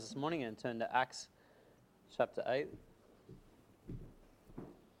this morning and turn to Acts chapter 8.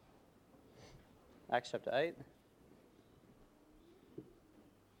 Acts chapter 8.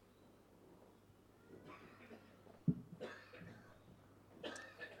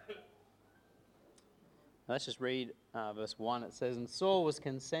 Let's just read verse 1. It says, "And Saul was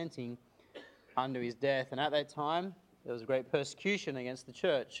consenting unto his death, and at that time there was a great persecution against the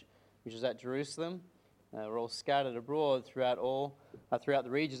church, which was at Jerusalem. They were all scattered abroad throughout the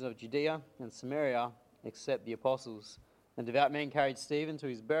regions of Judea and Samaria, except the apostles. And devout men carried Stephen to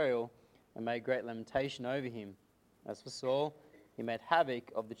his burial and made great lamentation over him. As for Saul, he made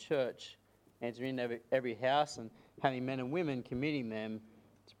havoc of the church, entering every house and having men and women, committing them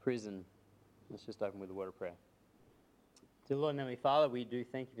to prison." Let's just open with a word of prayer. Dear Lord and Heavenly Father, we do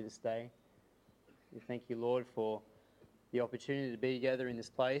thank you for this day. We thank you, Lord, for the opportunity to be together in this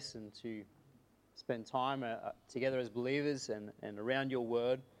place and to spend time together as believers and around your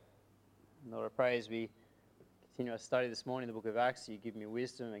word. Lord, I pray as we continue our study this morning in the book of Acts, you give me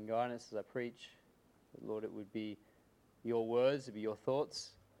wisdom and guidance as I preach. Lord, it would be your words, it would be your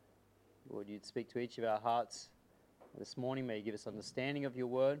thoughts. Lord, you'd speak to each of our hearts this morning. May you give us understanding of your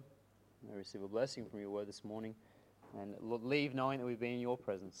word. May we receive a blessing from your word this morning. And Lord, leave knowing that we've been in your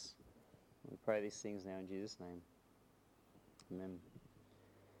presence. We pray these things now in Jesus' name. Amen.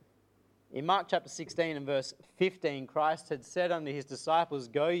 In Mark chapter 16 and verse 15, Christ had said unto his disciples,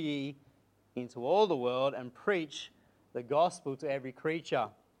 "Go ye into all the world and preach the gospel to every creature."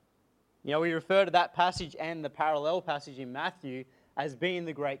 You know, we refer to that passage and the parallel passage in Matthew as being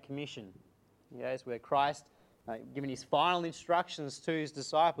the Great Commission. Yes, where Christ giving his final instructions to his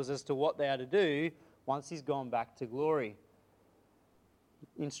disciples as to what they are to do once he's gone back to glory.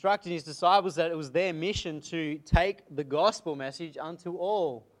 Instructing his disciples that it was their mission to take the gospel message unto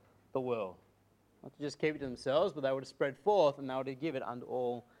all the world. Not to just keep it to themselves, but they were to spread forth and they were to give it unto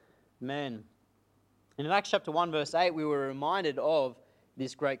all men. And in Acts chapter 1 verse 8 we were reminded of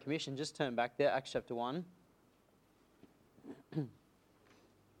this Great Commission. Just turn back there, Acts chapter 1.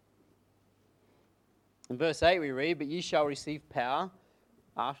 In verse 8 we read, "But ye shall receive power.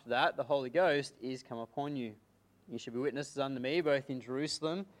 After that the Holy Ghost is come upon you. You shall be witnesses unto me both in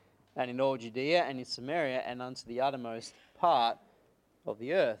Jerusalem and in all Judea and in Samaria and unto the uttermost part of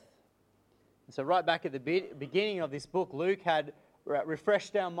the earth." And so right back at the beginning of this book, Luke had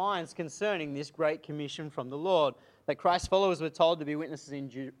refreshed our minds concerning this Great Commission from the Lord. That Christ's followers were told to be witnesses in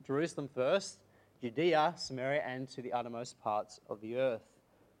Jerusalem first, Judea, Samaria, and to the uttermost parts of the earth.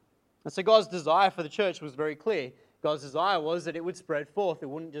 And so God's desire for the church was very clear. God's desire was that it would spread forth. It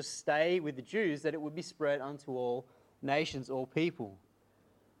wouldn't just stay with the Jews, that it would be spread unto all nations, all people.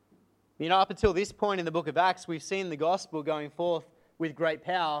 You know, up until this point in the book of Acts, we've seen the gospel going forth with great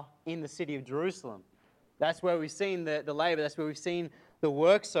power in the city of Jerusalem. That's where we've seen the labor. That's where we've seen the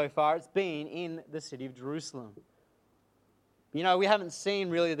work so far. It's been in the city of Jerusalem. You know, we haven't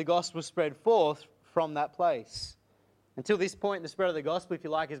seen really the gospel spread forth from that place. Until this point, the spread of the gospel, if you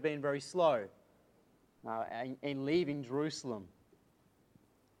like, has been very slow in leaving Jerusalem.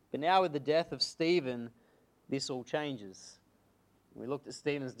 But now with the death of Stephen, this all changes. We looked at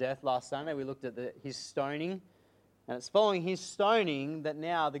Stephen's death last Sunday. We looked at his stoning. And it's following his stoning that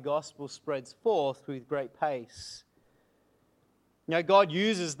now the gospel spreads forth with great pace. You know, God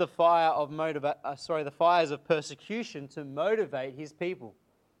uses the fires of persecution to motivate his people.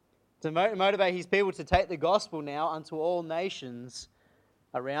 To motivate his people to take the gospel now unto all nations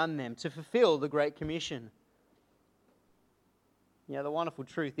around them, to fulfill the Great Commission. You know, the wonderful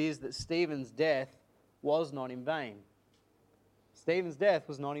truth is that Stephen's death was not in vain. Stephen's death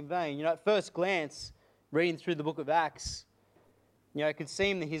was not in vain. You know, at first glance, reading through the book of Acts, you know, it could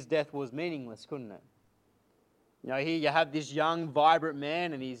seem that his death was meaningless, couldn't it? You know, here you have this young, vibrant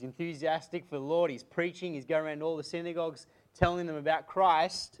man, and he's enthusiastic for the Lord. He's preaching. He's going around all the synagogues telling them about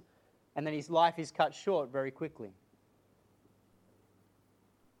Christ. And then his life is cut short very quickly.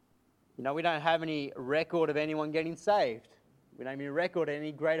 You know, we don't have any record of anyone getting saved. We don't have any record of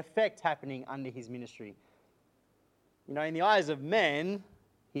any great effect happening under his ministry. You know, in the eyes of men,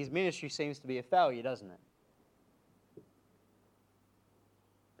 his ministry seems to be a failure, doesn't it?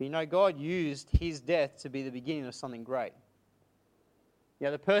 But you know, God used his death to be the beginning of something great. You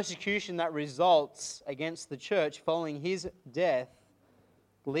know, the persecution that results against the church following his death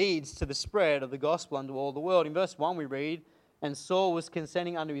leads to the spread of the gospel unto all the world. In verse 1 we read, "And Saul was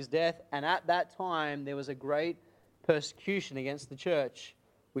consenting unto his death, and at that time there was a great persecution against the church,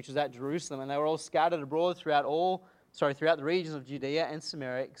 which was at Jerusalem, and they were all scattered abroad throughout the regions of Judea and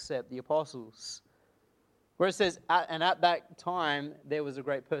Samaria, except the apostles." Where it says, and at that time there was a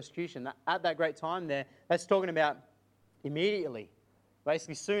great persecution. At that great time there, that's talking about immediately.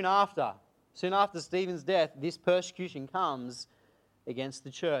 Basically, soon after Stephen's death, this persecution comes against the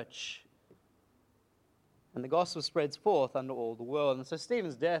church. And the gospel spreads forth unto all the world. And so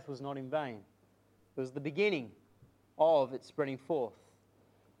Stephen's death was not in vain. It was the beginning of it spreading forth.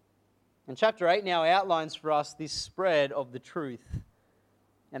 And chapter 8 now outlines for us this spread of the truth.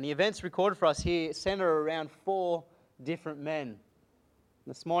 And the events recorded for us here center around 4 different men.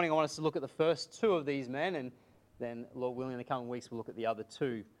 This morning I want us to look at the first 2 of these men, and then, Lord willing, in the coming weeks we'll look at the other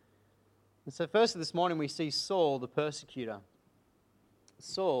 2. And so first this morning we see Saul the persecutor.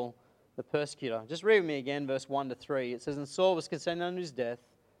 Saul the persecutor. Just read with me again, verse 1 to 3. It says, "And Saul was consented unto his death,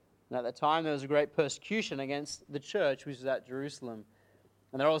 and at that time there was a great persecution against the church which was at Jerusalem.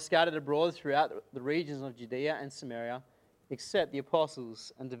 And they were all scattered abroad throughout the regions of Judea and Samaria, except the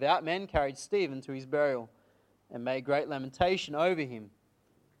apostles. And devout men carried Stephen to his burial, and made great lamentation over him.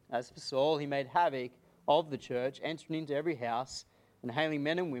 As for Saul, he made havoc of the church, entering into every house, and hailing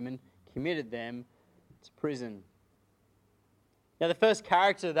men and women, committed them to prison." Now, the first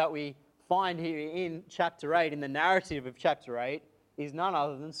character that we find here in chapter 8, in the narrative of chapter 8, is none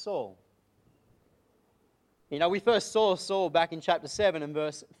other than Saul. You know, we first saw Saul back in chapter 7 and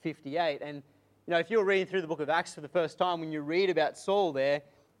verse 58. And, you know, if you were reading through the book of Acts for the first time, when you read about Saul there,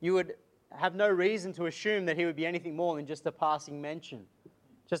 you would have no reason to assume that he would be anything more than just a passing mention,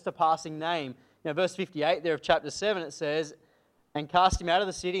 just a passing name. Now, verse 58 there of chapter 7, it says, "And cast him out of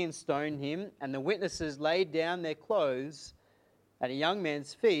the city and stoned him, and the witnesses laid down their clothes at a young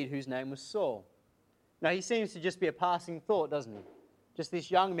man's feet whose name was Saul." Now, he seems to just be a passing thought, doesn't he? Just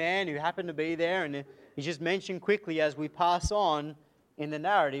this young man who happened to be there, and he's just mentioned quickly as we pass on in the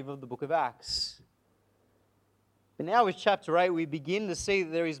narrative of the book of Acts. But now with chapter 8, we begin to see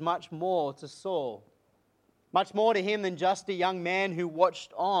that there is much more to Saul. Much more to him than just a young man who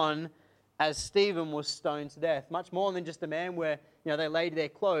watched on as Stephen was stoned to death. Much more than just a man where, you know, they laid their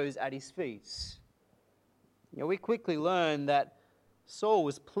clothes at his feet. You know, we quickly learn that Saul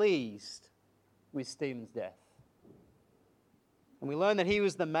was pleased with Stephen's death. And we learn that he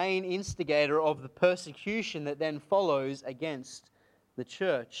was the main instigator of the persecution that then follows against the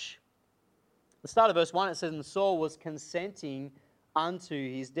church. At the start of verse 1, it says, "And Saul was consenting unto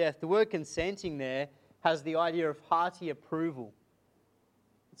his death." The word consenting there has the idea of hearty approval.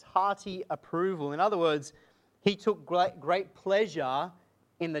 It's hearty approval. In other words, he took great pleasure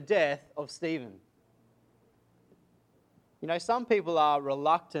in the death of Stephen. You know, some people are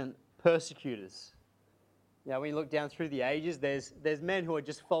reluctant persecutors. You know, when you look down through the ages, there's men who are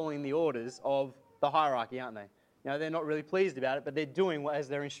just following the orders of the hierarchy, aren't they? You know, they're not really pleased about it, but they're doing as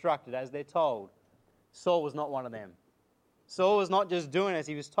they're instructed, as they're told. Saul was not one of them. Saul was not just doing as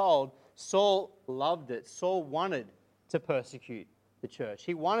he was told. Saul loved it. Saul wanted to persecute the church.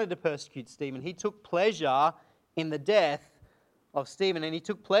 He wanted to persecute Stephen. He took pleasure in the death of Stephen, and he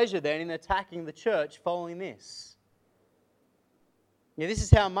took pleasure then in attacking the church following this. Now, this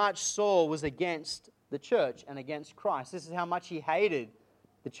is how much Saul was against the church and against Christ. This is how much he hated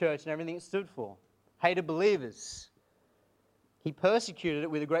the church and everything it stood for. Hated believers. He persecuted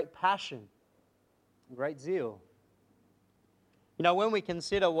it with a great passion, a great zeal. You know, when we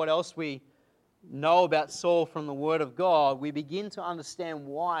consider what else we know about Saul from the Word of God, we begin to understand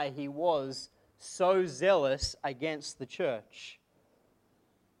why he was so zealous against the church.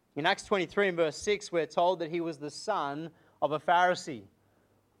 In Acts 23 and verse 6, we're told that he was the son of a Pharisee.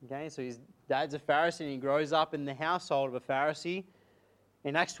 Okay, so his dad's a Pharisee and he grows up in the household of a Pharisee.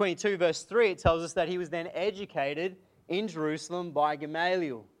 In Acts 22 verse 3, it tells us that he was then educated in Jerusalem by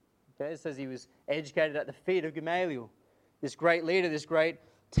Gamaliel. Okay, it says he was educated at the feet of Gamaliel, this great leader, this great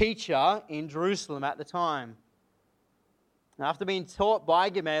teacher in Jerusalem at the time. And after being taught by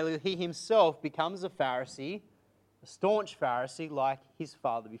Gamaliel, he himself becomes a Pharisee, a staunch Pharisee like his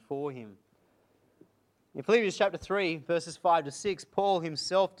father before him. In Philippians chapter 3, verses 5 to 6, Paul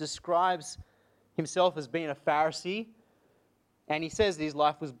himself describes himself as being a Pharisee, and he says that his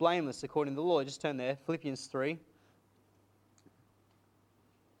life was blameless according to the law. Just turn there, Philippians 3.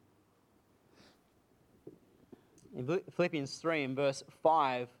 In Philippians 3 in verse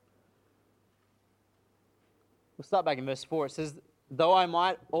 5, we'll start back in verse 4. It says, "Though I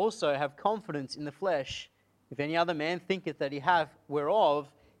might also have confidence in the flesh, if any other man thinketh that he hath whereof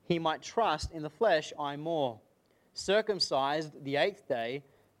he might trust in the flesh, I more. Circumcised the 8th day,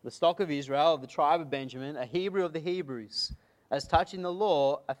 the stock of Israel, of the tribe of Benjamin, a Hebrew of the Hebrews, as touching the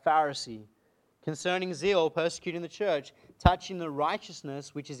law, a Pharisee, concerning zeal, persecuting the church, touching the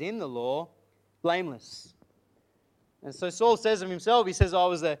righteousness which is in the law, blameless." And so Saul says of himself, he says, I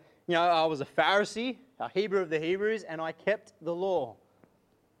was a Pharisee, a Hebrew of the Hebrews, and I kept the law.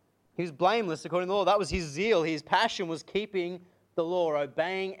 He was blameless according to the law. That was his zeal. His passion was keeping the law,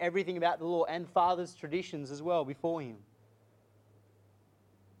 obeying everything about the law and Father's traditions as well before him.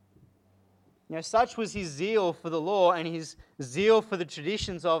 Such was his zeal for the law and his zeal for the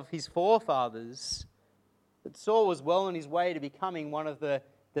traditions of his forefathers that Saul was well on his way to becoming one of the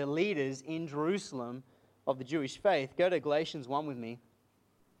leaders in Jerusalem of the Jewish faith. Go to Galatians 1 with me.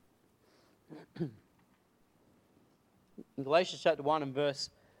 In Galatians chapter 1 and verse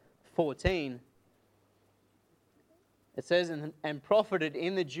 14, it says, and profited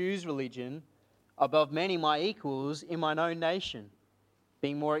in the Jews' religion above many my equals in mine own nation,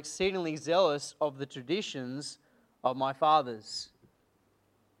 being more exceedingly zealous of the traditions of my fathers.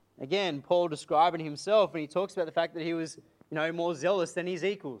 Again, Paul describing himself, and he talks about the fact that he was, more zealous than his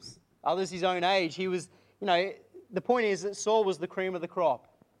equals. Others his own age. He was, the point is that Saul was the cream of the crop.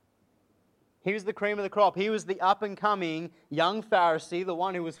 He was the cream of the crop. He was the up-and-coming young Pharisee, the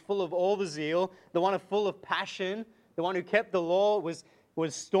one who was full of all the zeal, the one full of passion, the one who kept the law, was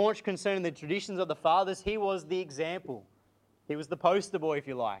staunch concerning the traditions of the fathers. He was the example. He was the poster boy, if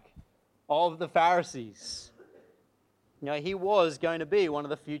you like, of the Pharisees. He was going to be one of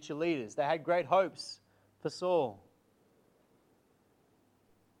the future leaders. They had great hopes for Saul.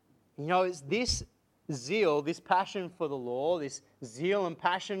 It's this zeal, this passion for the law, this zeal and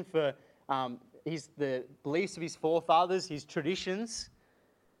passion for the beliefs of his forefathers, his traditions.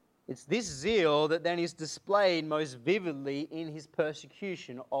 It's this zeal that then is displayed most vividly in his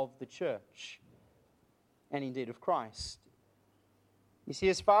persecution of the church and indeed of Christ. You see,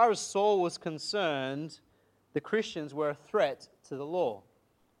 as far as Saul was concerned, the Christians were a threat to the law.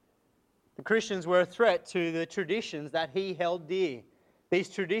 The Christians were a threat to the traditions that he held dear. These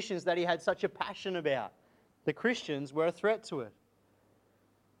traditions that he had such a passion about. The Christians were a threat to it.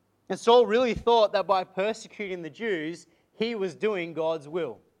 And Saul really thought that by persecuting the Jews, he was doing God's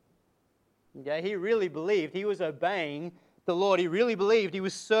will. Okay? He really believed he was obeying the Lord. He really believed he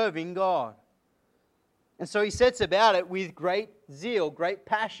was serving God. And so he sets about it with great zeal, great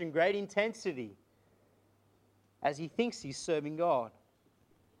passion, great intensity, as he thinks he's serving God.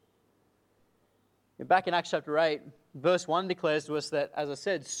 Back in Acts chapter 8, verse 1 declares to us that, as I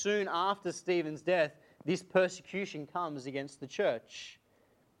said, soon after Stephen's death, this persecution comes against the church.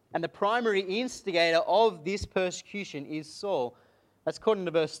 And the primary instigator of this persecution is Saul. That's according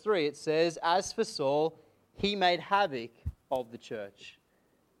to verse 3. It says, as for Saul, he made havoc of the church,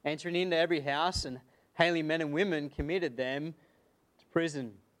 entering into every house and hailing men and women, committed them to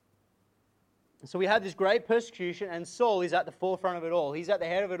prison. So we have this great persecution, and Saul is at the forefront of it all. He's at the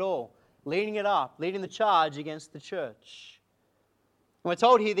head of it all, leading it up, leading the charge against the church. And we're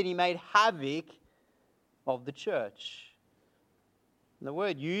told here that he made havoc of the church. And the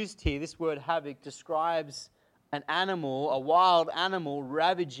word used here, this word havoc, describes an animal, a wild animal,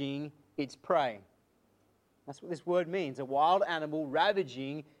 ravaging its prey. That's what this word means, a wild animal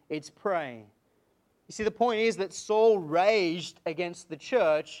ravaging its prey. You see, the point is that Saul raged against the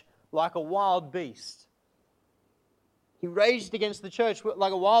church like a wild beast. He raged against the church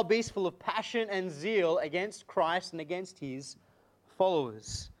like a wild beast, full of passion and zeal against Christ and against his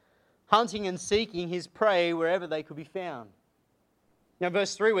followers, hunting and seeking his prey wherever they could be found. Now,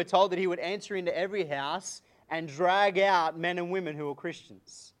 verse 3, we're told that he would enter into every house and drag out men and women who were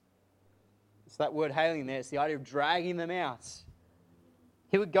Christians. It's that word hailing there. It's the idea of dragging them out.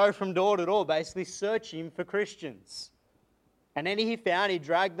 He would go from door to door, basically searching for Christians. And any he found, he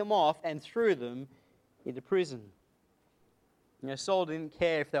dragged them off and threw them into prison. Saul didn't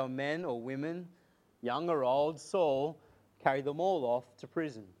care if they were men or women, young or old. Saul carried them all off to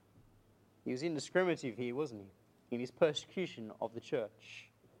prison. He was indiscriminative here, wasn't he, in his persecution of the church.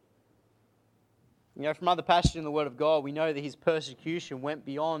 From other passages in the Word of God, we know that his persecution went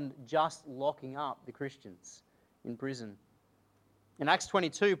beyond just locking up the Christians in prison. In Acts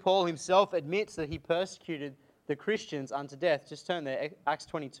 22, Paul himself admits that he persecuted the Christians unto death. Just turn there, Acts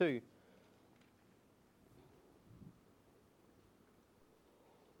 22.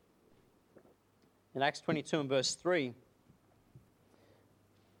 In Acts 22 and verse 3, it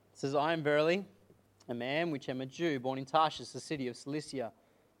says, I am verily a man which am a Jew, born in Tarshish, the city of Cilicia,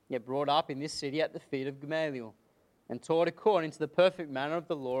 yet brought up in this city at the feet of Gamaliel, and taught according to the perfect manner of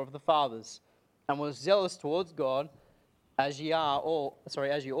the law of the fathers, and was zealous towards God, as ye all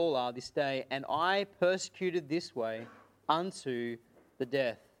are this day. And I persecuted this way unto the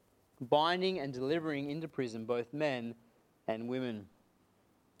death, binding and delivering into prison both men and women.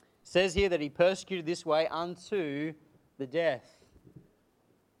 It says here that he persecuted this way unto the death.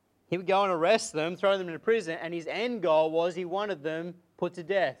 He would go and arrest them, throw them into prison, and his end goal was he wanted them put to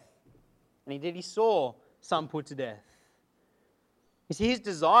death. And he saw some put to death. You see, his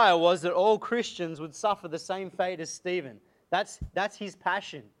desire was that all Christians would suffer the same fate as Stephen, That's his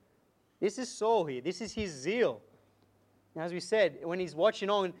passion. This is Saul here. This is his zeal. And as we said, when he's watching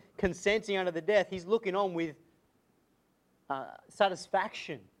on, consenting under the death, he's looking on with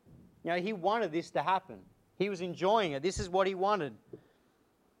satisfaction. He wanted this to happen. He was enjoying it. This is what he wanted.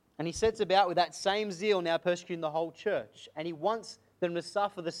 And he sets about with that same zeal now persecuting the whole church. And he wants them to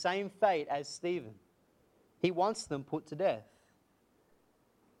suffer the same fate as Stephen. He wants them put to death.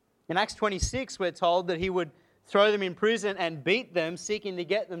 In Acts 26, we're told that he would throw them in prison and beat them, seeking to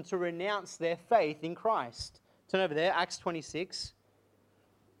get them to renounce their faith in Christ. Turn over there, Acts 26.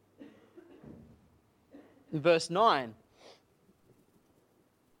 In verse 9.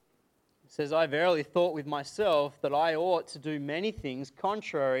 It says, I verily thought with myself that I ought to do many things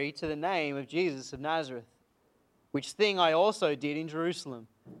contrary to the name of Jesus of Nazareth, which thing I also did in Jerusalem.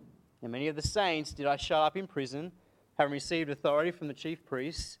 And many of the saints did I shut up in prison, having received authority from the chief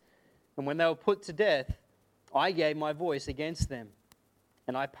priests. And when they were put to death, I gave my voice against them.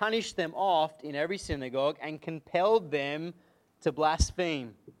 And I punished them oft in every synagogue and compelled them to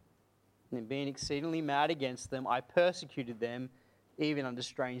blaspheme. And being exceedingly mad against them, I persecuted them even unto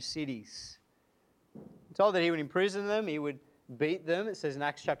strange cities. I'm told that he would imprison them, he would beat them. It says in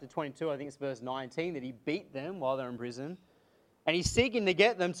Acts chapter 22, I think it's verse 19, that he beat them while they're in prison. And he's seeking to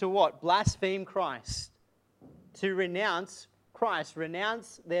get them to what? Blaspheme Christ. To renounce Christ,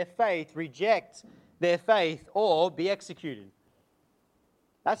 renounce their faith, reject their faith, or be executed.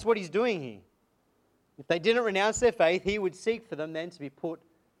 That's what he's doing here. If they didn't renounce their faith, he would seek for them then to be put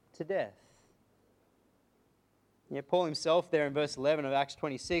to death. Paul himself there in verse 11 of Acts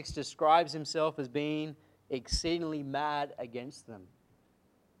 26 describes himself as being exceedingly mad against them.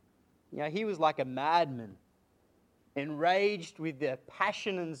 He was like a madman, enraged with their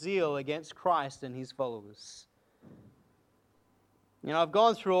passion and zeal against Christ and his followers. I've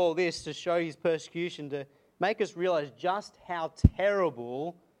gone through all this to show his persecution, to make us realize just how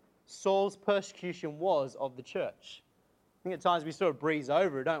terrible Saul's persecution was of the church. I think at times we sort of breeze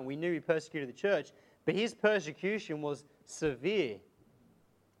over it, don't we? We knew he persecuted the church, but his persecution was severe.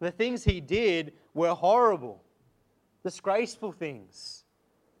 The things he did were horrible, disgraceful things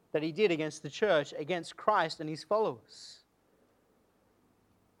that he did against the church, against Christ and his followers.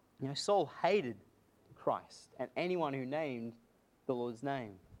 Saul hated Christ and anyone who named the Lord's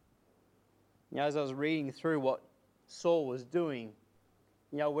name. As I was reading through what Saul was doing,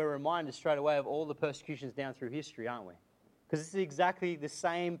 we're reminded straight away of all the persecutions down through history, aren't we? Because it's exactly the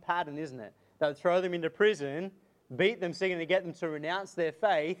same pattern, isn't it? They would throw them into prison, beat them, seeking to get them to renounce their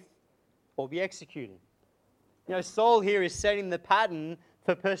faith or be executed. Saul here is setting the pattern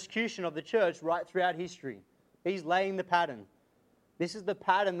for persecution of the church right throughout history. He's laying the pattern. This is the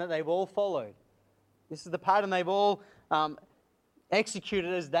pattern that they've all followed. This is the pattern they've all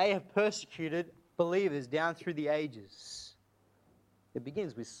executed as they have persecuted believers down through the ages. It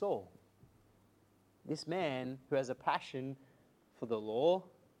begins with Saul. This man who has a passion for the law,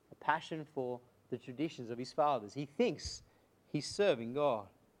 a passion for the traditions of his fathers. He thinks he's serving God.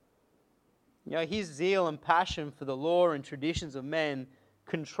 His zeal and passion for the law and traditions of men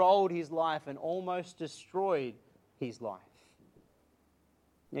controlled his life and almost destroyed his life.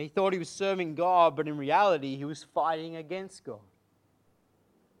 He thought he was serving God, but in reality he was fighting against God.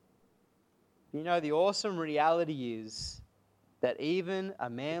 The awesome reality is that even a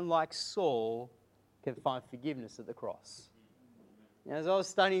man like Saul can find forgiveness at the cross. As I was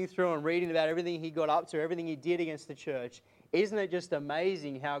studying through and reading about everything he got up to, everything he did against the church, isn't it just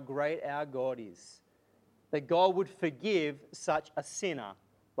amazing how great our God is? That God would forgive such a sinner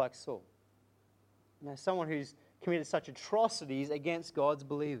like Saul. Someone who's committed such atrocities against God's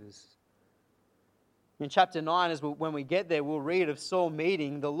believers. In chapter 9, when we get there, we'll read of Saul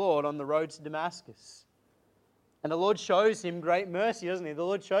meeting the Lord on the road to Damascus. And the Lord shows him great mercy, doesn't he? The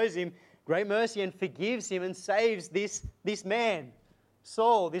Lord shows him great mercy and forgives him and saves this man,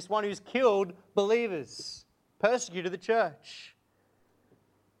 Saul, this one who's killed believers, persecuted the church.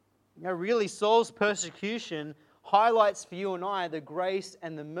 Really, Saul's persecution highlights for you and I the grace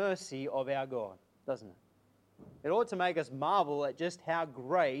and the mercy of our God, doesn't it? It ought to make us marvel at just how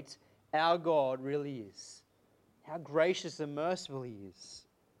great our God really is, how gracious and merciful he is.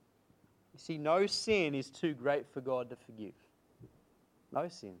 You see, no sin is too great for God to forgive. No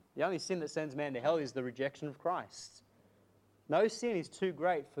sin. The only sin that sends man to hell is the rejection of Christ. No sin is too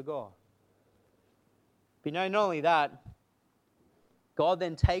great for God. But not only that, God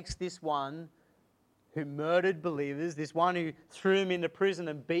then takes this one who murdered believers, this one who threw them into prison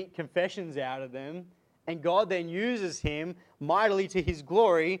and beat confessions out of them, and God then uses him mightily to his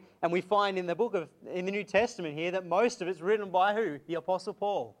glory. And we find in the New Testament here that most of it's written by who? The Apostle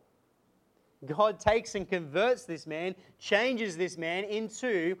Paul. God takes and converts this man, changes this man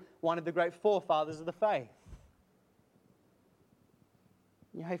into one of the great forefathers of the faith.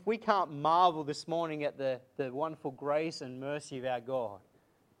 You know, if we can't marvel this morning at the wonderful grace and mercy of our God,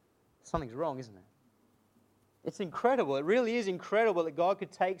 something's wrong, isn't it? It's incredible. It really is incredible that God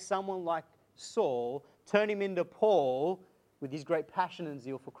could take someone like Saul, turn him into Paul with his great passion and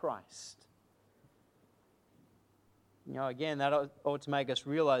zeal for Christ. You know, again, that ought to make us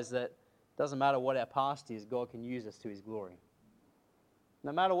realize that it doesn't matter what our past is, God can use us to His glory.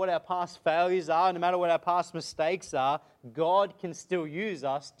 No matter what our past failures are, no matter what our past mistakes are, God can still use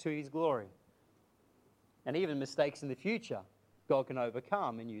us to His glory. And even mistakes in the future, God can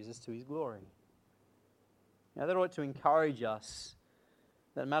overcome and use us to His glory. Now, that ought to encourage us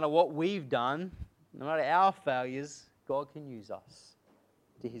that no matter what we've done, no matter our failures, God can use us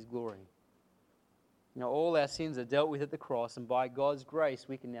to His glory. You know, all our sins are dealt with at the cross, and by God's grace,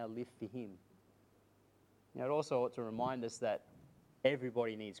 we can now live for Him. Now, it also ought to remind us that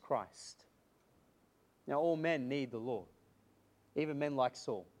everybody needs Christ. Now, all men need the Lord, even men like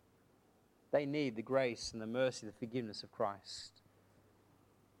Saul. They need the grace and the mercy, the forgiveness of Christ.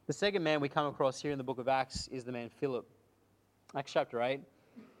 The second man we come across here in the book of Acts is the man Philip. Acts chapter 8,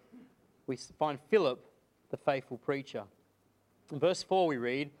 we find Philip, the faithful preacher. In verse 4 we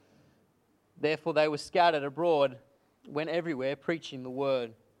read, "Therefore they were scattered abroad, went everywhere preaching the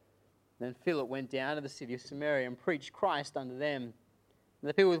word. Then Philip went down to the city of Samaria and preached Christ unto them. And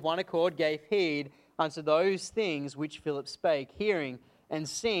the people with one accord gave heed unto those things which Philip spake, hearing and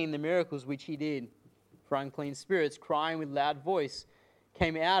seeing the miracles which he did. For unclean spirits, crying with loud voice,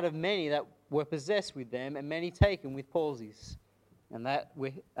 came out of many that were possessed with them, and many taken with palsies, and that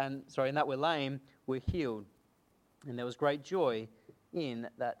were lame were healed. And there was great joy in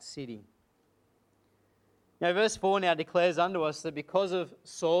that city." Now, verse 4 now declares unto us that because of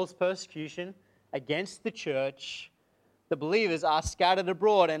Saul's persecution against the church, the believers are scattered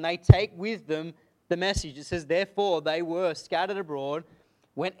abroad and they take with them the message. It says, "Therefore they were scattered abroad,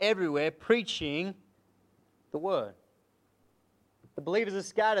 went everywhere preaching the word." The believers are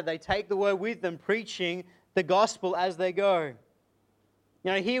scattered. They take the word with them, preaching the gospel as they go.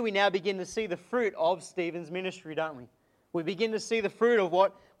 You know, here we now begin to see the fruit of Stephen's ministry, don't we? We begin to see the fruit of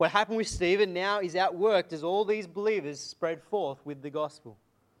what happened with Stephen now is outworked as all these believers spread forth with the gospel.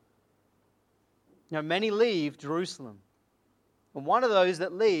 Now, many leave Jerusalem. And one of those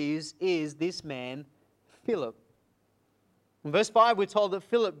that leaves is this man, Philip. In verse 5, we're told that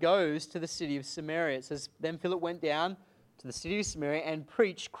Philip goes to the city of Samaria. It says, "Then Philip went down to the city of Samaria and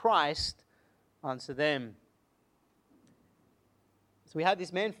preached Christ unto them." So we have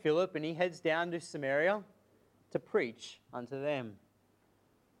this man, Philip, and he heads down to Samaria to preach unto them.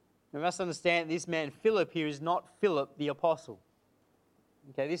 We must understand this man, Philip, here is not Philip the apostle.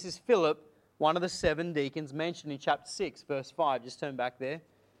 Okay, this is Philip, one of the 7 deacons mentioned in chapter 6, verse 5. Just turn back there.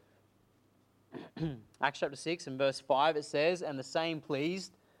 Acts chapter 6 and verse 5, it says, "And the same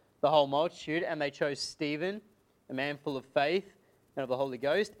pleased the whole multitude, and they chose Stephen, a man full of faith and of the Holy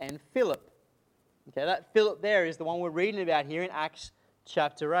Ghost, and Philip." Okay, that Philip there is the one we're reading about here in Acts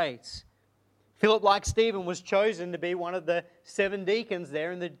chapter 8. Philip, like Stephen, was chosen to be one of the 7 deacons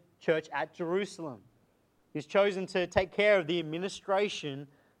there in the church at Jerusalem. He was chosen to take care of the administration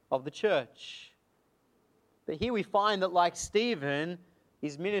of the church. But here we find that, like Stephen,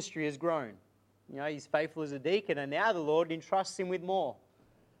 his ministry has grown. You know, he's faithful as a deacon, and now the Lord entrusts him with more.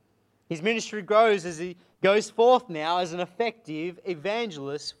 His ministry grows as he goes forth now as an effective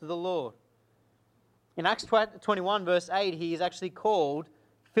evangelist for the Lord. In Acts 21, verse 8, he is actually called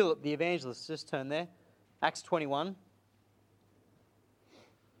Philip the evangelist. Just turn there. Acts 21.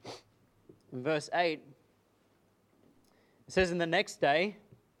 In verse 8, it says, "And the next day,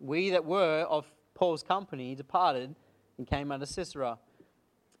 we that were of Paul's company departed and came unto Caesarea.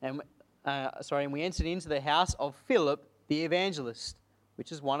 And we entered into the house of Philip the evangelist,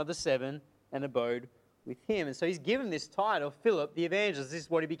 which is one of the 7, and abode with him." And so he's given this title, Philip the evangelist. This is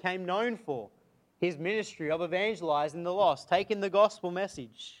what he became known for. His ministry of evangelizing the lost, taking the gospel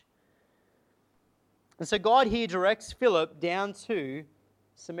message. And so God here directs Philip down to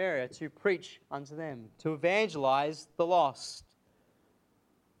Samaria to preach unto them, to evangelize the lost.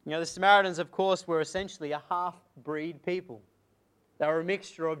 You know, the Samaritans, of course, were essentially a half-breed people. They were a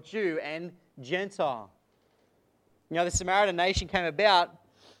mixture of Jew and Gentile. You know, the Samaritan nation came about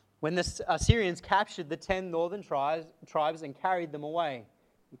when the Assyrians captured the 10 northern tribes and carried them away,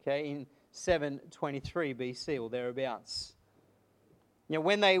 okay, in 723 BC or thereabouts. You know,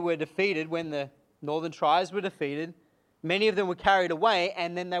 when they were defeated, when the northern tribes were defeated, many of them were carried away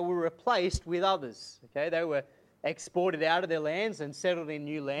and then they were replaced with others. Okay, they were exported out of their lands and settled in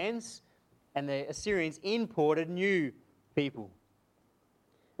new lands. and the Assyrians imported new people.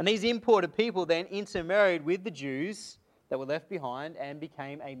 And these imported people then intermarried with the Jews that were left behind and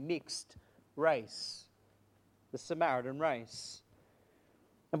became a mixed race, the Samaritan race.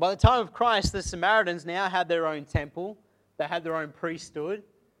 And by the time of Christ, the Samaritans now had their own temple, they had their own priesthood.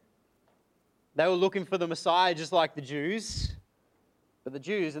 They were looking for the Messiah just like the Jews, but the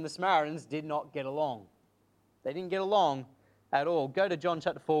Jews and the Samaritans did not get along. They didn't get along at all. Go to John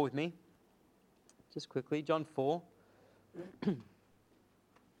chapter 4 with me. Just quickly, John 4.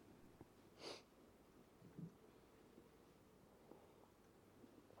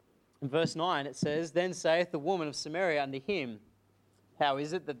 In verse 9 it says, Then saith the woman of Samaria unto him, How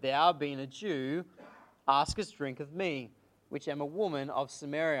is it that thou, being a Jew, askest drink of me, which am a woman of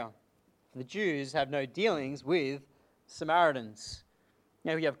Samaria? For the Jews have no dealings with Samaritans.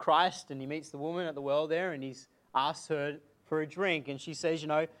 Now we have Christ, and he meets the woman at the well there, and he's asked her for a drink, and she says,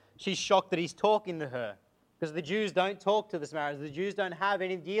 she's shocked that he's talking to her, because the Jews don't talk to the Samaritans. The Jews don't have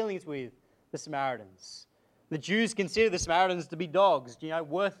any dealings with the Samaritans. The Jews consider the Samaritans to be dogs,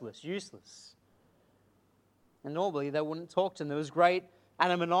 worthless, useless. And normally they wouldn't talk to them. There was great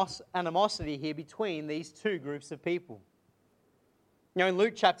animosity here between these two groups of people. In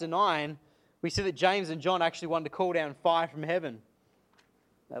Luke chapter 9, we see that James and John actually wanted to call down fire from heaven.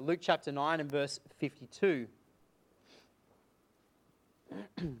 Luke chapter 9 and verse 52.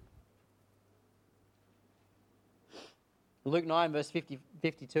 Luke 9 verse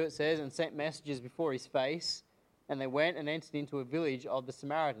 52 it says, And sent messengers before his face, and they went and entered into a village of the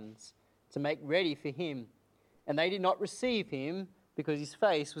Samaritans to make ready for him. And they did not receive him, because his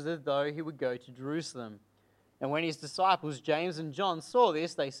face was as though he would go to Jerusalem. And when his disciples James and John saw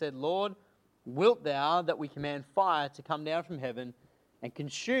this, they said, Lord, wilt thou that we command fire to come down from heaven and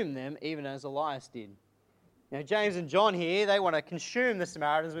consume them, even as Elias did? James and John here, they want to consume the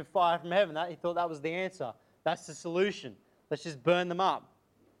Samaritans with fire from heaven. He thought that was the answer. That's the solution. Let's just burn them up.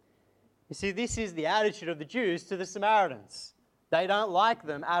 You see, this is the attitude of the Jews to the Samaritans. They don't like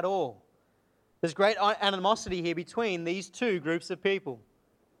them at all. There's great animosity here between these two groups of people.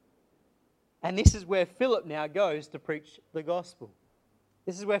 And this is where Philip now goes to preach the gospel.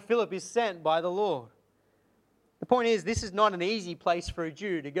 This is where Philip is sent by the Lord. The point is, this is not an easy place for a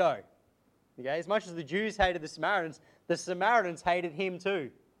Jew to go. Okay? As much as the Jews hated the Samaritans hated him too.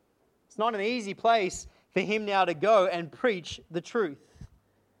 It's not an easy place for him now to go and preach the truth.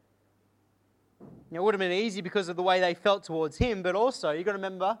 It would have been easy because of the way they felt towards him, but also, you've got to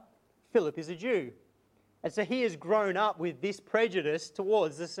remember, Philip is a Jew. And so he has grown up with this prejudice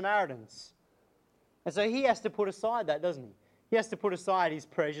towards the Samaritans. And so he has to put aside that, doesn't he? He has to put aside his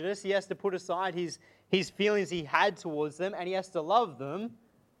prejudice. He has to put aside his feelings he had towards them, and he has to love them.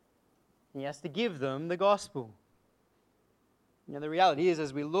 He has to give them the gospel. The reality is,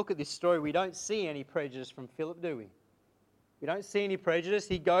 as we look at this story, we don't see any prejudice from Philip, do we? We don't see any prejudice.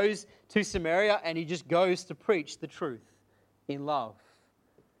 He goes to Samaria and he just goes to preach the truth in love.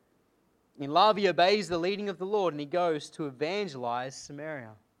 In love, he obeys the leading of the Lord and he goes to evangelize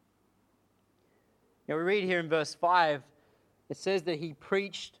Samaria. We read here in verse 5, it says that he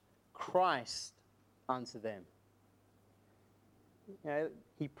preached Christ unto them.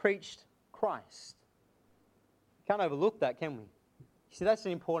 He preached Christ. Can't overlook that, can we? You see, that's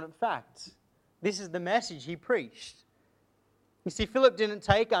an important fact. This is the message he preached. You see, Philip didn't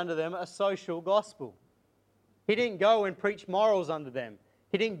take unto them a social gospel. He didn't go and preach morals unto them.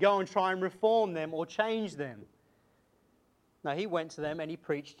 He didn't go and try and reform them or change them. No, he went to them and he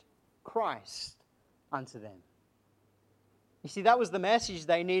preached Christ unto them. You see, that was the message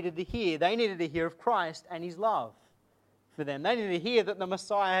they needed to hear. They needed to hear of Christ and his love for them. They needed to hear that the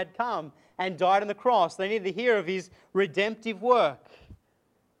Messiah had come and died on the cross. They needed to hear of his redemptive work.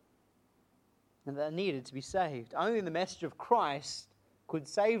 And they needed to be saved. Only the message of Christ could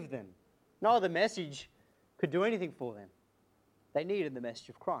save them. No other message could do anything for them. They needed the message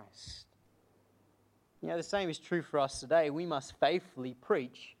of Christ. The same is true for us today. We must faithfully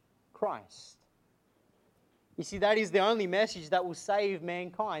preach Christ. You see, that is the only message that will save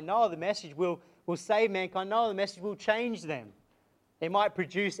mankind. No other message will save mankind. No other message will change them. It might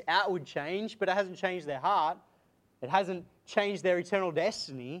produce outward change, but it hasn't changed their heart. It hasn't changed their eternal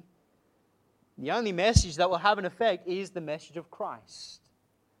destiny. The only message that will have an effect is the message of Christ.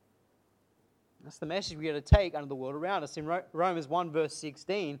 That's the message we got to take under the world around us. In Romans 1 verse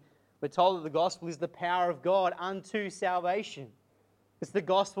 16, we're told that the gospel is the power of God unto salvation. It's the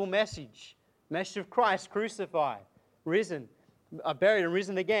gospel message. Message of Christ crucified, risen, buried and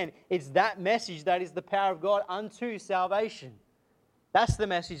risen again. It's that message that is the power of God unto salvation. That's the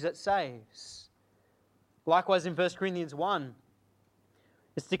message that saves. Likewise in 1 Corinthians 1,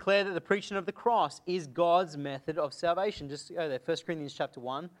 It's declared that the preaching of the cross is God's method of salvation. Just go there, 1 Corinthians chapter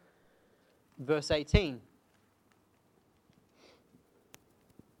 1, verse 18.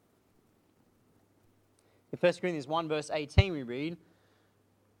 In 1 Corinthians 1, verse 18, we read,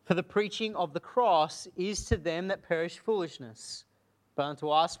 "For the preaching of the cross is to them that perish foolishness, but unto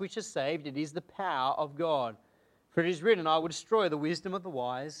us which are saved it is the power of God. For it is written, I will destroy the wisdom of the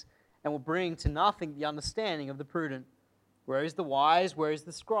wise, and will bring to nothing the understanding of the prudent. Where is the wise? Where is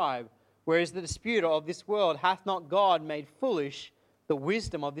the scribe? Where is the disputer of this world? Hath not God made foolish the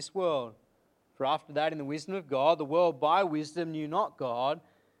wisdom of this world? For after that, in the wisdom of God, the world by wisdom knew not God.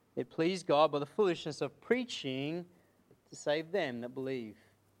 It pleased God by the foolishness of preaching to save them that believe."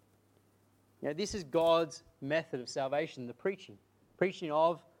 This is God's method of salvation, the preaching. Preaching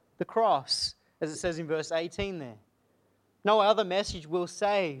of the cross, as it says in verse 18 there. No other message will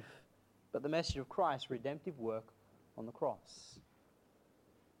save but the message of Christ's redemptive work on the cross.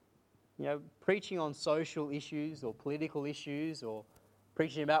 Preaching on social issues or political issues or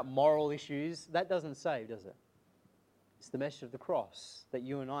preaching about moral issues, that doesn't save, does it? It's the message of the cross that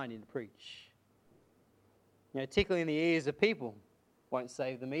you and I need to preach. Tickling in the ears of people won't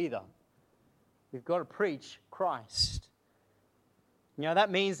save them either. We've got to preach Christ.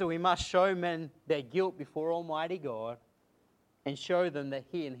 That means that we must show men their guilt before Almighty God and show them that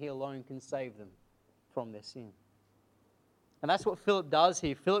He and He alone can save them from their sin. And that's what Philip does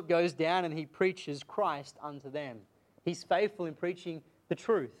here. Philip goes down and he preaches Christ unto them. He's faithful in preaching the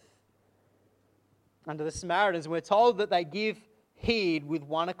truth. Unto the Samaritans, we're told that they give heed with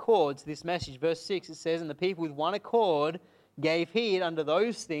one accord to this message. Verse 6, it says, "And the people with one accord gave heed unto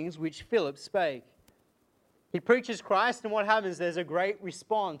those things which Philip spake." He preaches Christ, and what happens? There's a great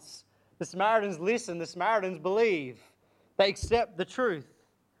response. The Samaritans listen, the Samaritans believe. They accept the truth.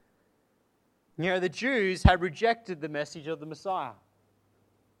 The Jews had rejected the message of the Messiah.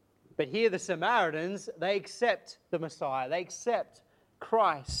 But here the Samaritans, they accept the Messiah. They accept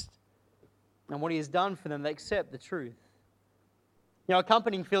Christ. And what He has done for them, they accept the truth.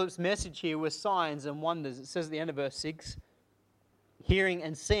 Accompanying Philip's message here were signs and wonders. It says at the end of verse 6, "Hearing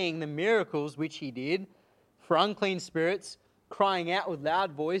and seeing the miracles which He did, for unclean spirits, crying out with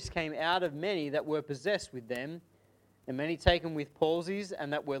loud voice, came out of many that were possessed with them, and many taken with palsies,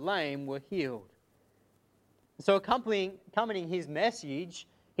 and that were lame were healed." So accompanying His message,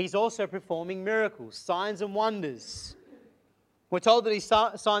 He's also performing miracles, signs and wonders. We're told that these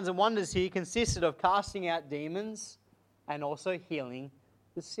signs and wonders here consisted of casting out demons and also healing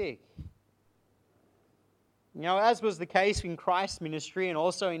the sick. As was the case in Christ's ministry and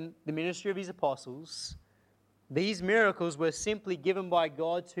also in the ministry of His apostles, these miracles were simply given by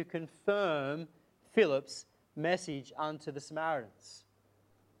God to confirm Philip's message unto the Samaritans.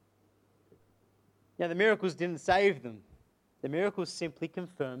 The miracles didn't save them. The miracles simply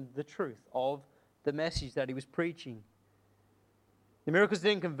confirmed the truth of the message that He was preaching. The miracles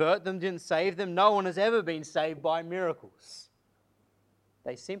didn't convert them, didn't save them. No one has ever been saved by miracles.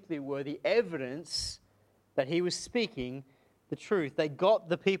 They simply were the evidence that He was speaking the truth. They got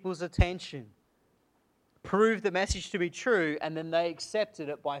the people's attention, proved the message to be true, and then they accepted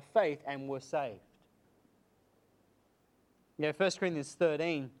it by faith and were saved. 1 Corinthians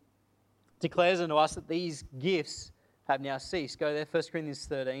 13 declares unto us that these gifts have now ceased. Go there, 1 Corinthians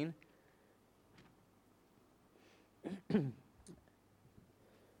 13. 1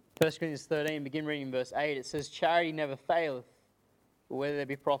 Corinthians 13, begin reading verse 8. It says, "Charity never faileth, but whether there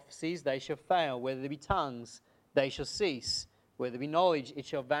be prophecies, they shall fail. Whether there be tongues, they shall cease. Whether there be knowledge, it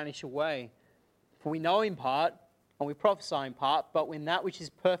shall vanish away. For we know in part, and we prophesy in part, but when that which is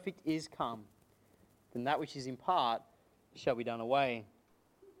perfect is come, then that which is in part shall be done away."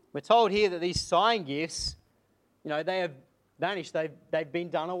 We're told here that these sign gifts, they have vanished. They've been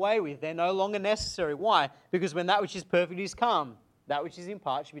done away with. They're no longer necessary. Why? Because when that which is perfect is come, that which is in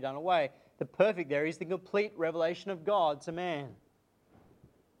part should be done away. The perfect there is the complete revelation of God to man.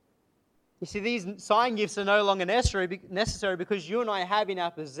 You see, these sign gifts are no longer necessary because you and I have in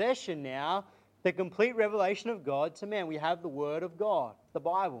our possession now the complete revelation of God to man. We have the Word of God, the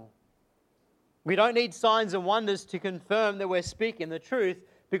Bible. We don't need signs and wonders to confirm that we're speaking the truth,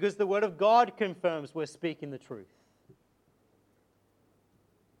 because the Word of God confirms we're speaking the truth.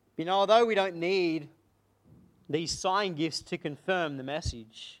 Although we don't need these sign gifts to confirm the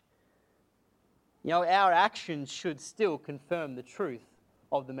message, our actions should still confirm the truth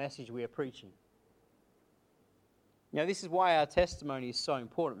of the message we are preaching. This is why our testimony is so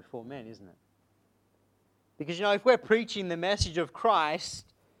important before men, isn't it? Because, if we're preaching the message of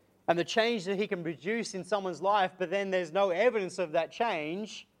Christ and the change that He can produce in someone's life, but then there's no evidence of that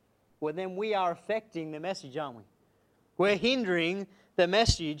change, well, then we are affecting the message, aren't we? We're hindering the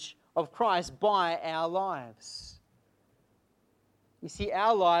message of Christ by our lives. You see,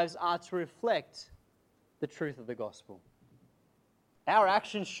 our lives are to reflect the truth of the gospel. Our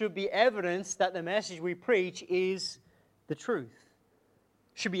actions should be evidence that the message we preach is the truth.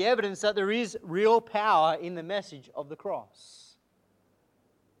 Should be evidence that there is real power in the message of the cross.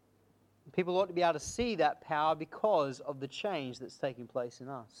 People ought to be able to see that power because of the change that's taking place in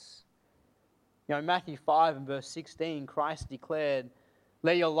us. You know, in Matthew 5 and verse 16, Christ declared,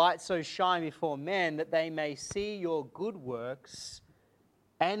 "Let your light so shine before men that they may see your good works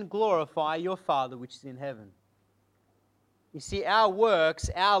and glorify your Father which is in heaven." You see, our works,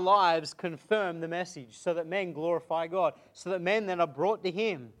 our lives confirm the message so that men glorify God, so that men then are brought to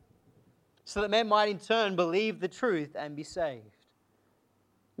Him, so that men might in turn believe the truth and be saved.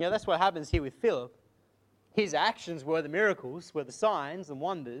 You know, that's what happens here with Philip. His actions were the miracles, were the signs and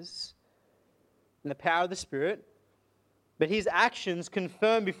wonders, and the power of the Spirit. But his actions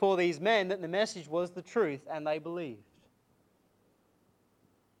confirmed before these men that the message was the truth, and they believed.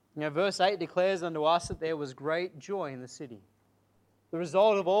 You know, verse 8 declares unto us that there was great joy in the city. The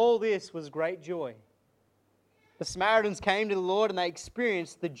result of all this was great joy. The Samaritans came to the Lord and they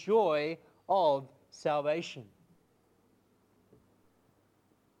experienced the joy of salvation.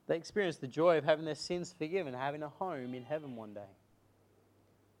 They experienced the joy of having their sins forgiven, having a home in heaven one day.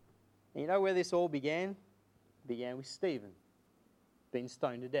 And you know where this all began? It began with Stephen being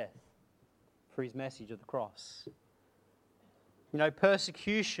stoned to death for his message of the cross. You know,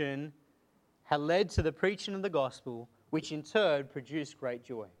 persecution had led to the preaching of the gospel, which in turn produced great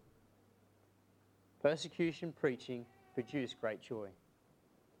joy. Persecution, preaching, produced great joy.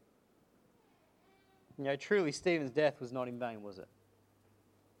 You know, truly Stephen's death was not in vain, was it?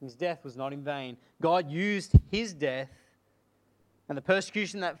 His death was not in vain. God used his death and the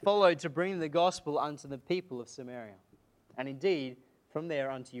persecution that followed to bring the gospel unto the people of Samaria. And indeed, from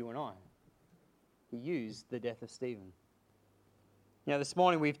there unto you and I. He used the death of Stephen. You know, this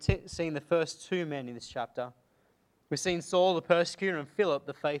morning we've seen the first two men in this chapter. We've seen Saul the persecutor and Philip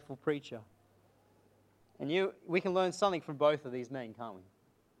the faithful preacher. And we can learn something from both of these men, can't we?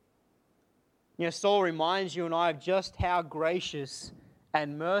 You know, Saul reminds you and I of just how gracious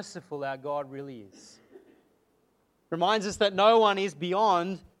and merciful our God really is. Reminds us that no one is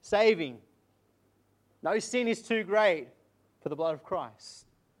beyond saving. No sin is too great for the blood of Christ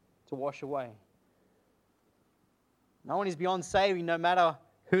to wash away. No one is beyond saving, no matter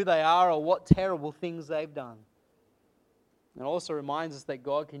who they are or what terrible things they've done. And also reminds us that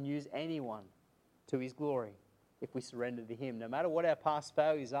God can use anyone to His glory if we surrender to Him. No matter what our past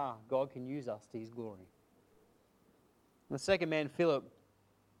failures are, God can use us to His glory. And the second man, Philip,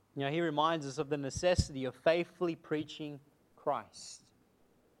 you know, he reminds us of the necessity of faithfully preaching Christ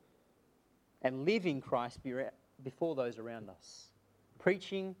and living Christ before those around us.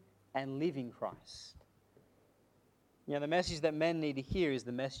 Preaching and living Christ. You know, the message that men need to hear is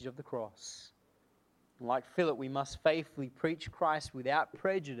the message of the cross. And like Philip, we must faithfully preach Christ without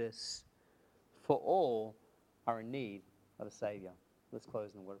prejudice, for all are in need of a Saviour. Let's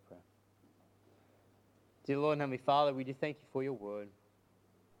close in a word of prayer. Dear Lord and Heavenly Father, we do thank you for your word.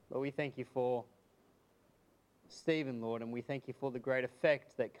 Lord, we thank you for Stephen, Lord, and we thank you for the great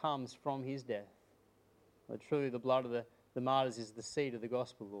effect that comes from his death. Lord, truly the blood of the martyrs is the seed of the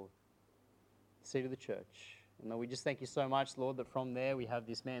gospel, Lord, the seed of the church. And Lord, we just thank you so much, Lord, that from there we have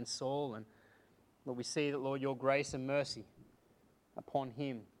this man Saul, and Lord, we see that, Lord, your grace and mercy upon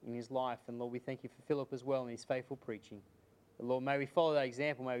him in his life. And Lord, we thank you for Philip as well and his faithful preaching. But Lord, may we follow that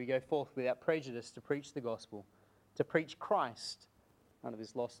example. May we go forth without prejudice to preach the gospel, to preach Christ unto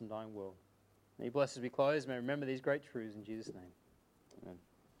this lost and dying world. May you bless as we close. May we remember these great truths in Jesus' name. Amen.